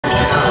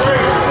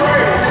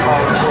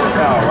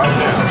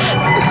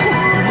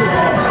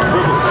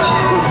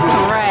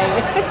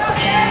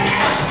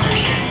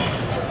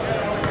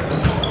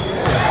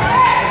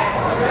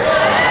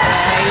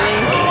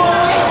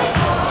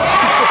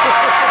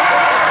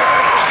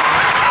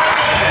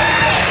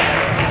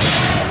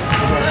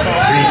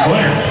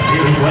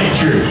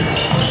Blanchard.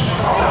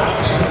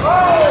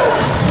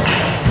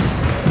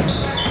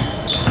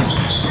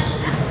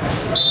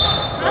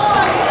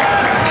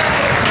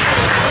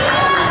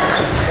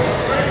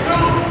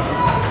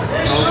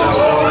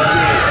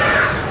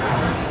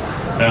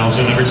 Fouls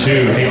on number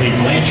 2, Haley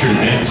Blanchard.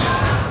 That's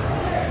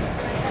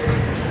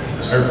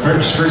her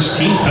first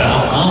team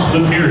foul of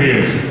the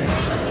period.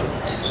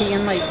 T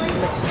and Lacey.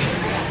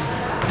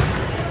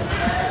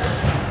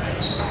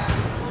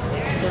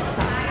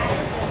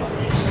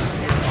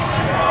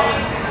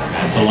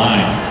 At the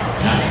line,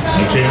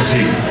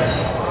 McKenzie.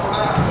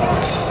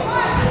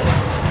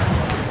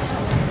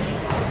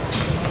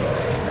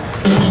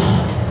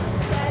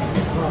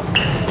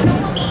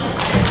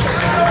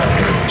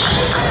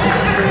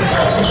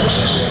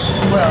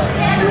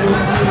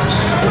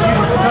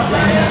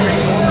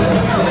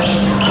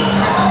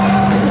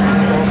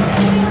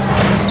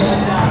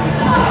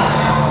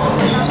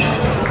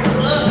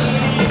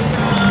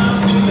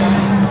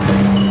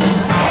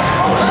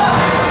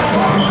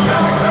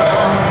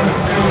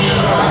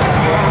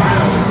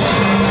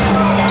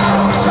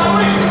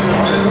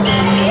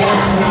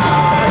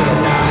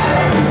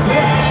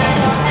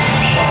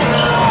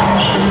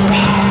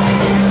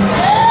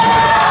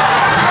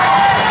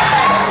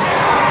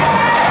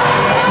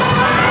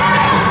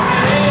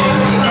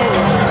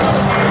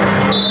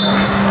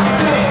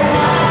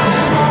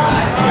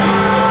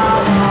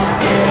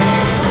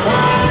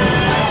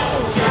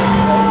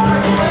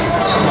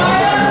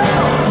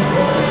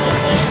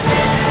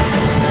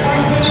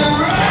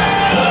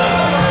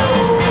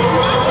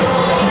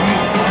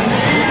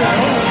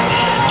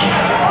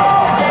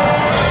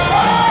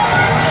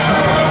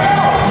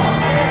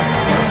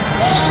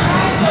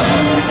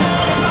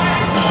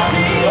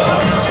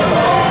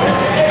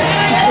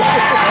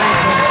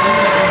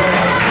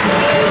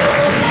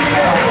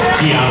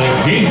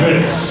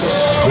 Davis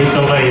with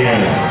the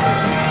lay-in.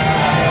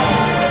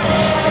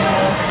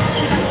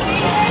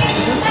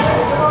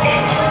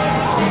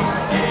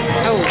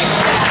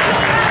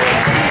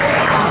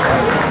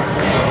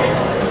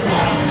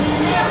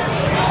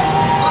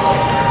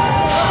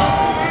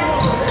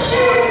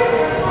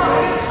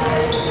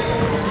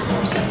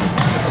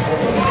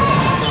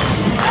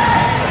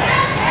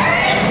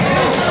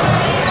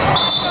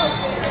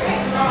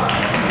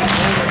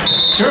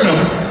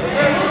 Turnover.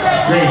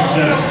 Great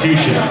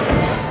substitution.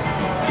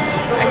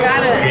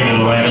 In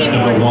the lineup,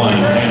 number 1,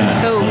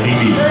 Hannah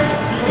Levy.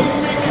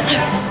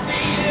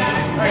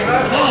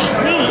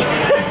 Me.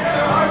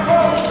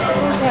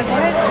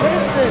 What is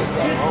the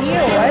big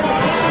deal? Why is it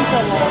taking so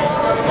long?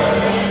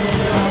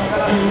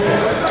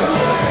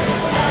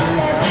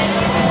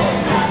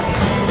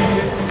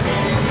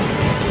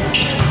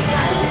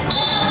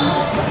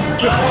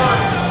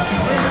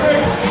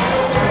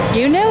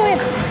 You knew it.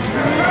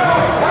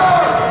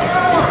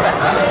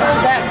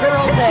 That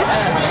girl that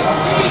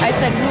I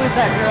said, who is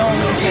that girl? And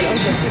you said, oh,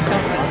 just she's so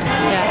funny.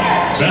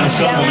 Yeah. Bounce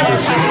couple number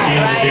 6,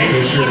 Deanna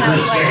Davis, her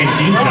first second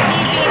team foul.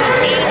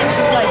 And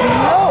she's like,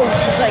 no.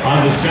 She's like,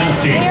 on the South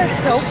team. They are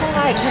so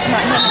polite talking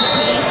about him and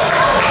T.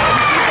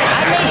 She said,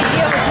 I made a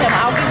deal with him.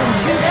 I'll give him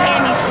 2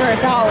 candies for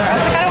 $1. I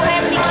was like, I don't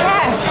have any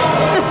cash.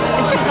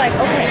 And she's like,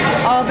 okay,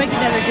 I'll make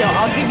another deal.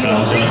 I'll give you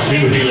Fouls on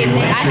 2, Haley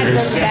Blanchard,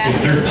 her second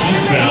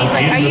 13th foul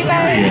in the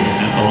period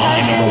at the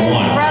line number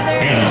 1.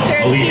 Brothers, Hannah sister,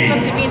 and she Levy.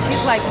 looked at me and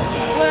she's like,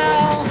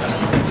 well,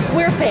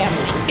 we're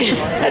family.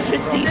 That's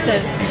what T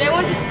said. Jay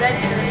wants his red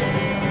shirt.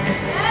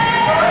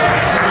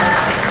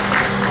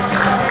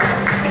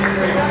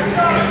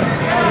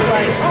 I was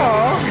like,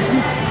 oh.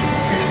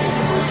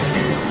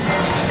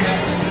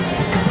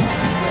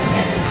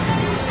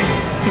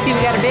 You see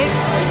we got a big?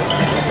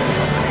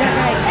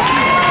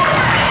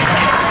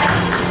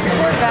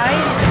 Poor guy.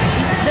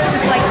 There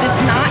was like this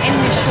knot in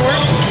his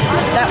shorts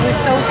that was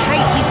so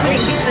tight he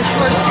couldn't get the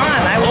shorts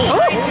on. I was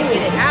trying to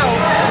get it out,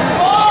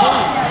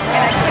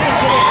 and I couldn't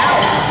get it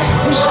out.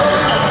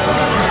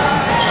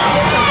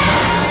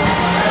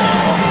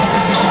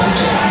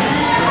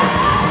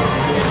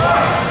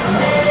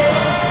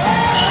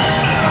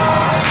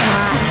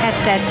 Catch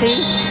that T.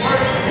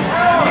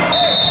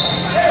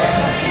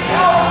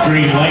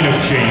 Green lineup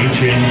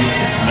change in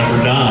number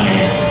 9,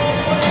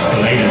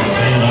 Elena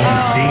San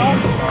Augustine.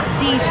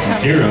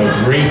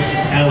 0, Grace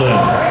Ellen.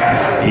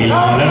 11,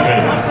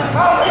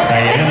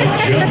 Diana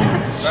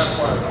Jones.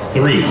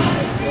 3,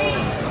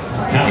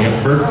 Kaya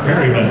Burke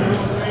Perryman.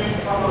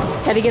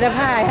 Had to get up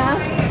high, huh?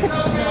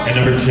 And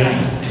number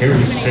 10,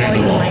 Terry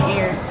Sandoval.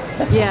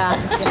 Yeah.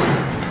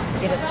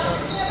 Get upset.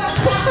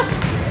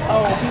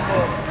 Oh,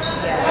 people.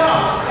 Yeah.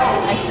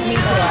 Me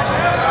too.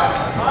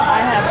 I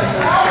have to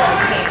move.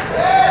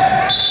 I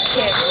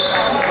can't.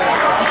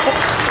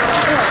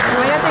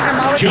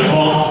 Jump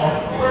ball.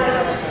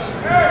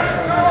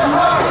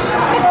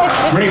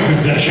 Great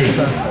possession.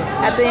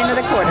 At the end of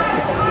the quarter.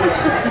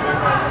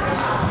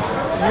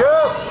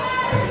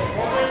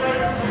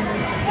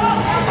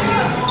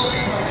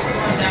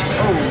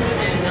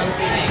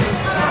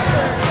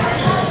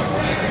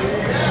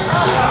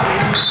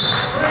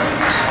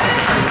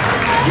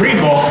 Green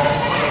ball.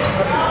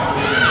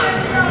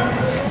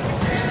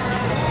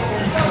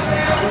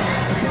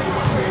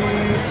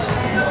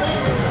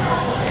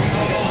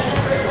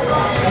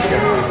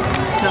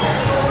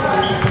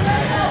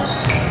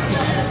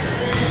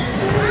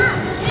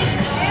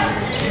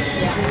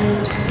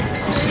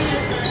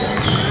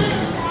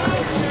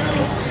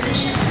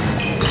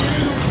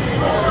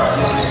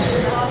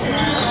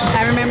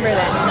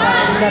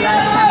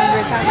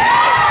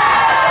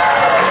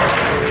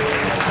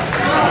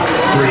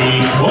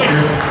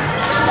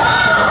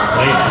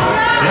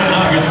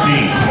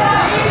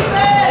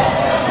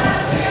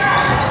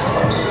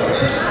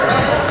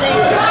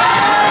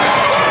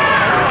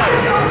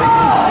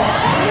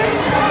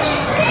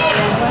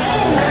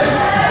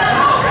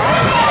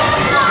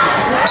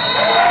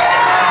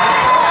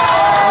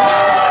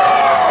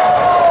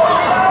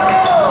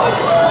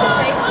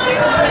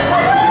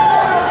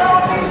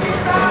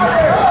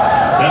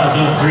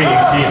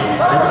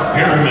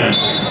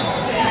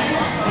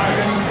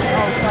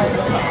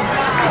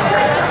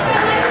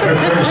 Our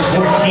first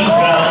 14th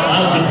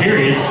foul of the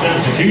period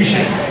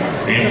substitution.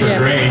 In for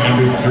gray,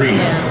 number 3.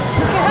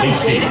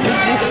 Lacey.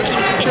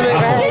 Look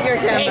right at your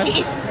camera.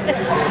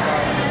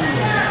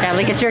 Yeah,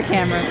 look at your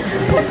camera.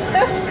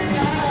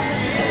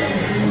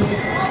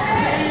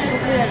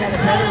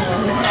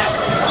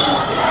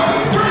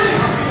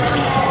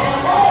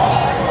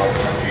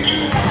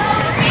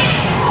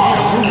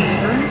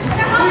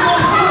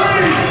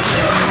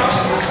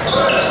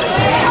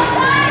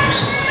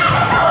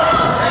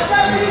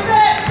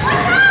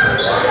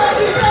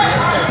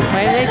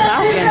 What are they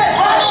talking?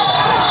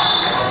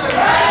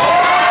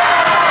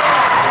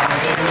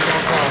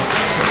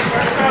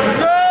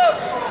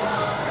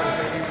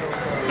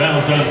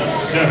 Fouls on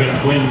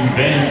 7, Quinn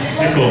Van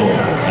Sickle.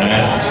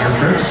 That's her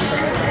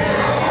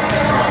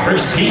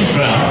first team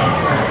foul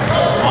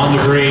on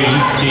the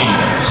Braves team.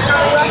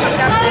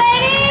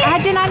 I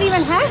did not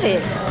even have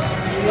it.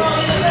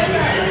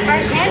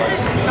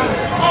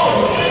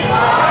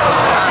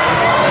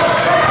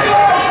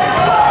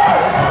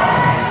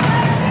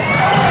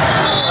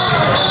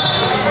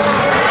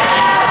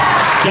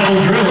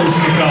 Double drills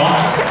to call.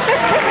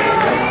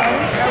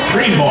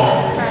 Green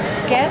ball.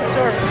 Guest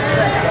or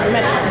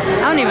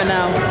I don't even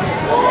know.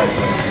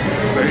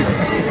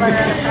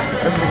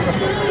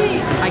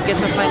 I guess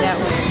we'll find out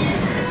later.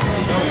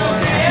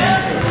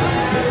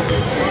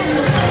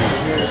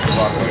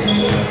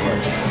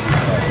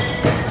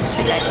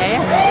 She got Kaya?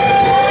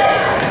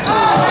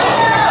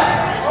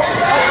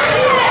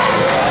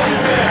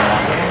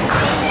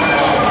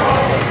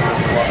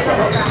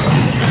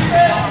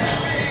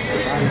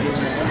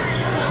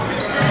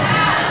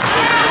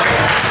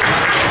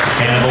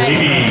 And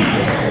Levy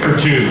for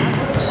 2.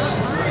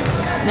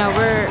 No,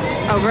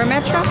 we're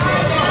Metro?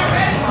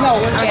 no,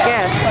 we're I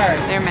guess.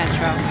 They're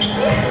Metro.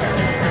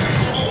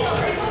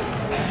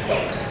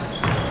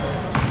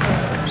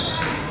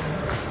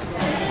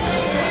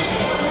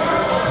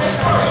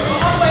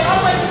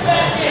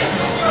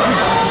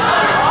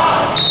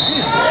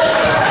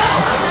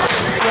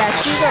 Yeah,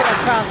 she's a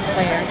lacrosse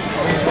player.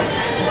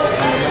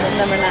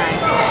 Number 9.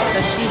 So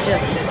she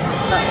just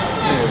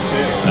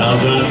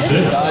Fouls on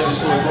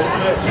 6.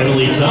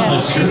 Emily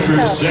Thomas, her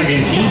first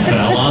second team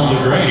foul on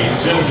the gray.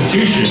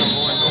 Substitution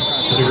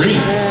to the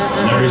green.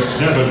 Number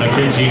 7,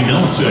 Mackenzie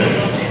Nelson.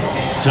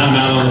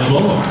 Timeout on the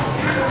floor.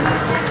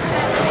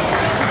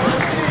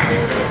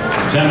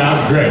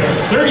 Timeout gray.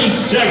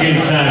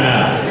 30-second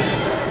timeout.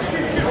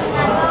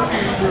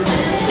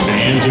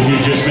 Fans, if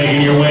you're just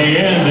making your way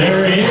in,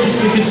 there is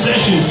the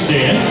concession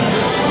stand.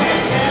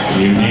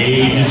 You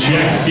need to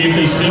check, see if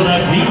they still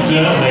have pizza.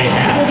 They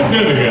have it a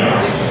bit ago.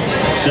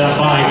 Stop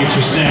by, get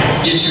your snacks,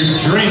 get your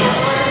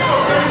drinks,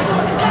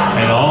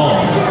 and all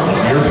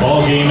of your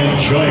ball game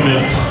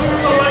enjoyment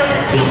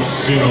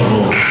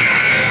consumables.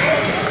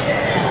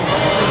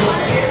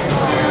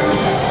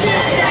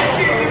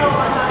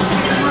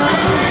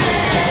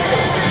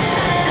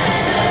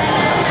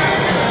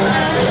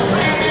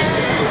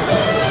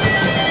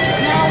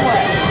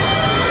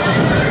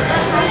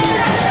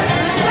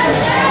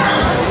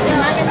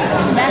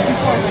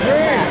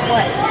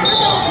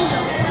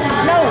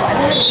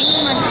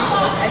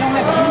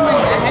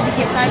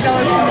 $5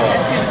 from the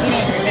test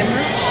beginning,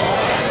 remember?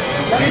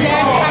 Your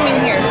dad's coming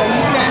here, so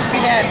you can ask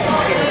your dad when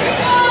he gets here.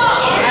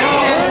 I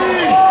don't have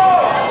it.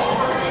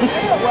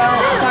 Well,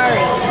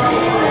 sorry.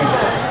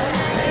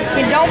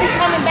 You don't be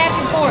coming back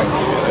and forth.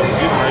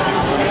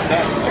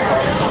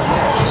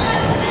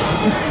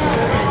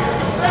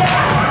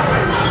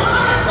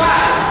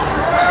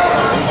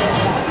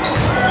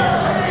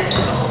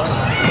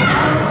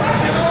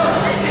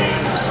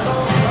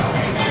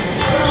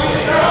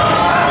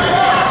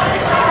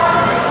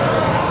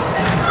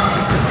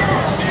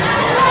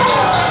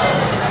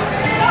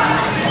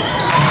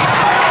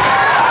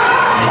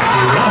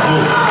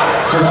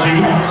 For 2.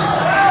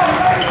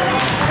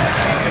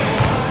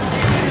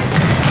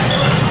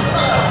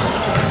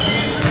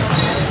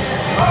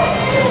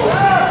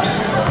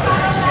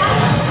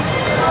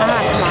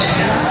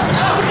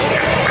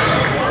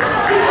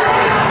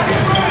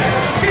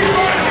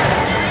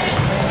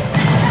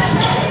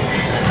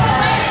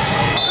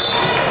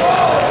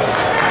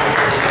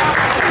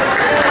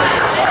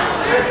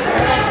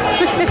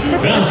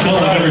 Foul's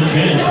called on number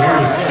 10,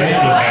 Tara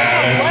Sandoval.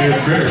 That's your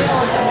first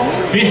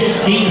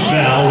 15th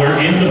foul. We're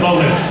in the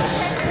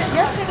bonus.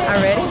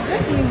 already.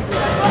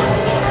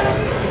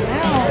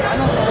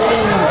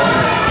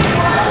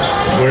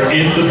 We're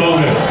in the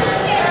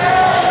bonus.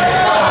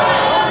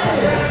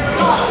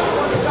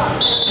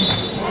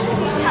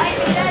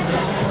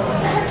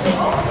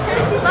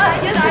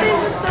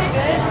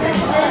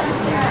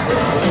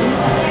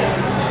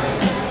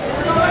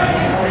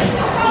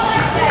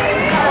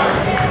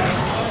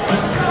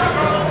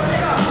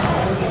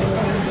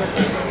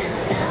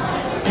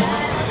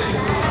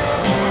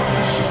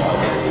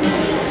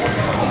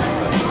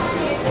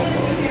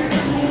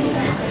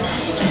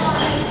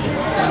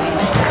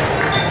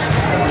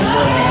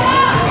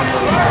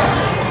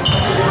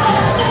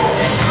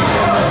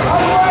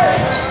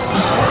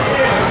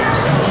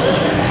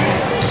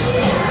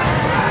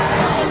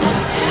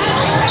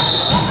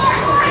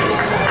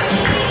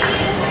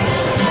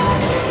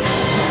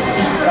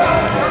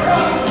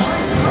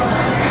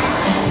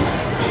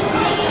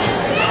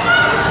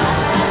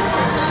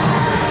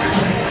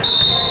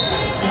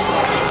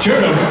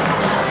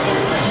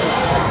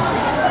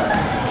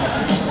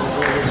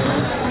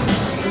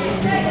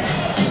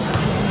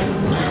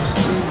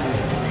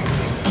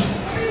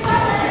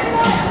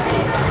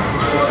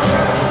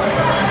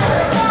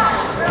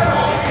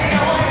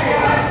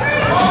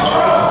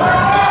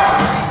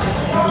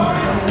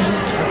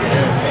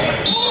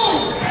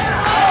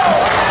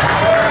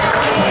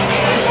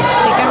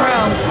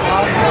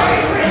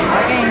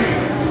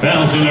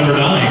 to number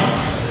 9.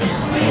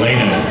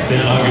 Elena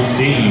St.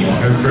 Augustine,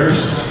 her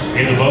first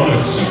in the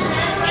bonus.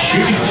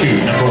 Shooting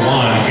to number 1,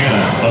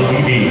 Hannah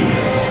O'Leary.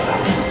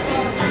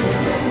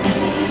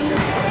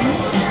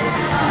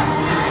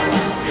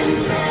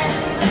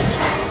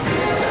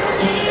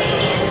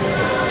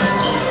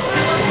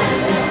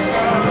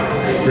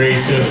 Great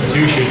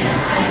substitution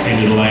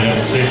into the lineup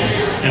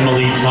 6,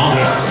 Emily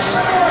Thomas.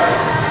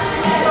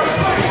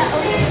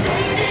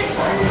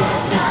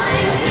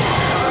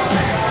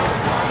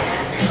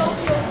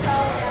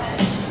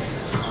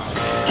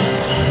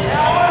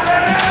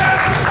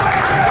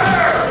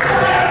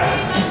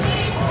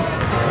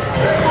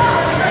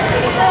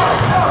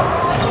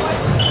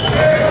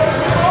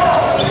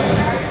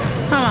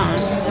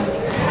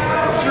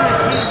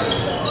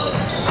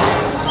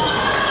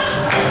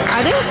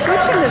 Are they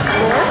switching the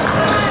score?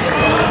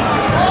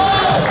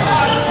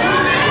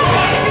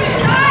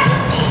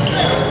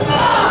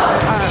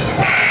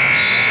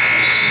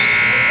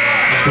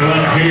 For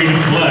 1 period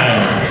of play.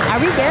 Are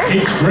we there?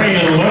 It's Gray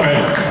at 11.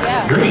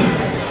 Yeah. Green.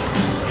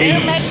 8.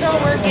 We're Metro,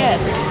 we're good.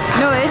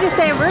 No, it just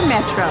said we're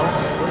Metro.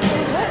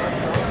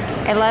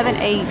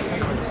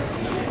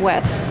 11-8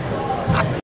 West.